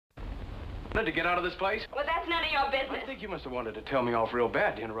To get out of this place? Well, that's none of your business. I think you must have wanted to tell me off real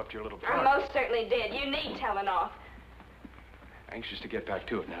bad to interrupt your little party. I most certainly did. You need telling off. Anxious to get back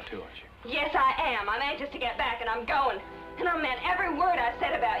to it now, too, aren't you? Yes, I am. I'm anxious to get back, and I'm going. And I meant every word I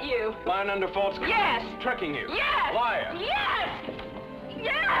said about you. Lying under false colors. Yes. Tricking you. Yes. Liar. Yes.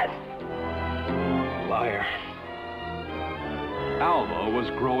 Yes. Liar. Alva was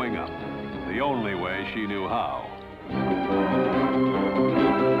growing up, the only way she knew how.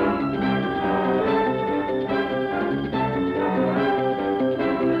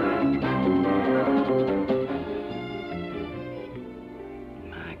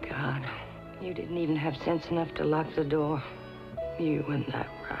 You didn't even have sense enough to lock the door. You and that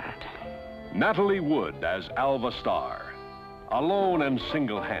rat. Natalie Wood as Alva Starr. Alone and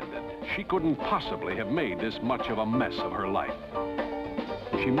single-handed, she couldn't possibly have made this much of a mess of her life.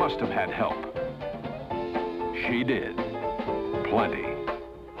 She must have had help. She did. Plenty.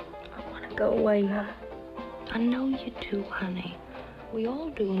 I want to go away, Mom. I know you do, honey. We all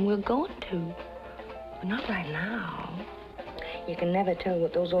do, and we're going to. But not right now. You can never tell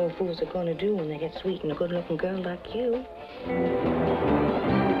what those old fools are going to do when they get sweet and a good-looking girl like you.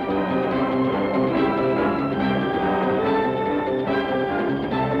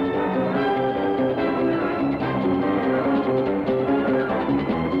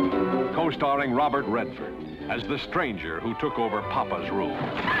 Co-starring Robert Redford as the stranger who took over Papa's room.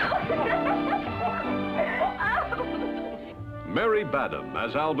 Mary Badham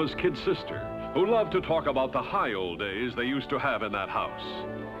as Alva's kid sister, who loved to talk about the high old days they used to have in that house.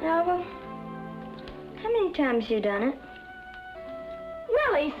 Alva, how many times you done it?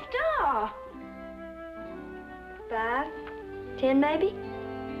 Willie Starr. 5, 10 maybe?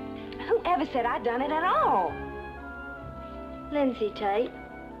 Whoever said I'd done it at all? Lindsay Tate.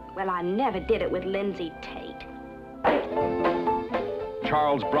 Well, I never did it with Lindsay Tate.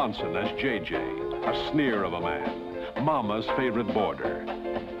 Charles Bronson as J.J., a sneer of a man. Mama's favorite boarder.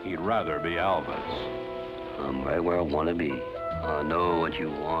 He'd rather be Alva's. I'm right where I want to be. I know what you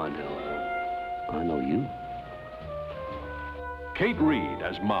want. I know you. Kate Reed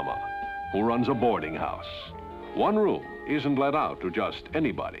as Mama, who runs a boarding house. One room isn't let out to just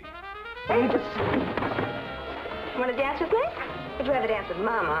anybody. You want to dance with me? Would you rather dance with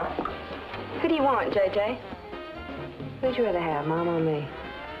Mama? Who do you want, J.J.? Who'd you rather have, Mama or me?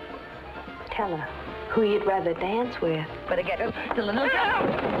 Tell her who you'd rather dance with. Better get her to the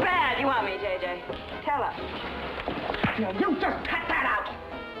bad. You want me, J.J. Tell her. No, you just cut that out.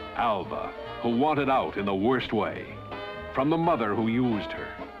 Alva, who wanted out in the worst way. From the mother who used her.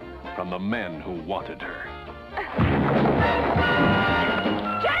 From the men who wanted her.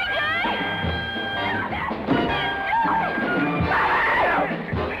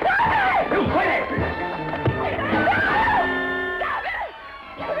 You quit it! Stop it!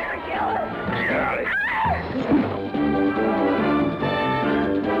 You're gonna kill her!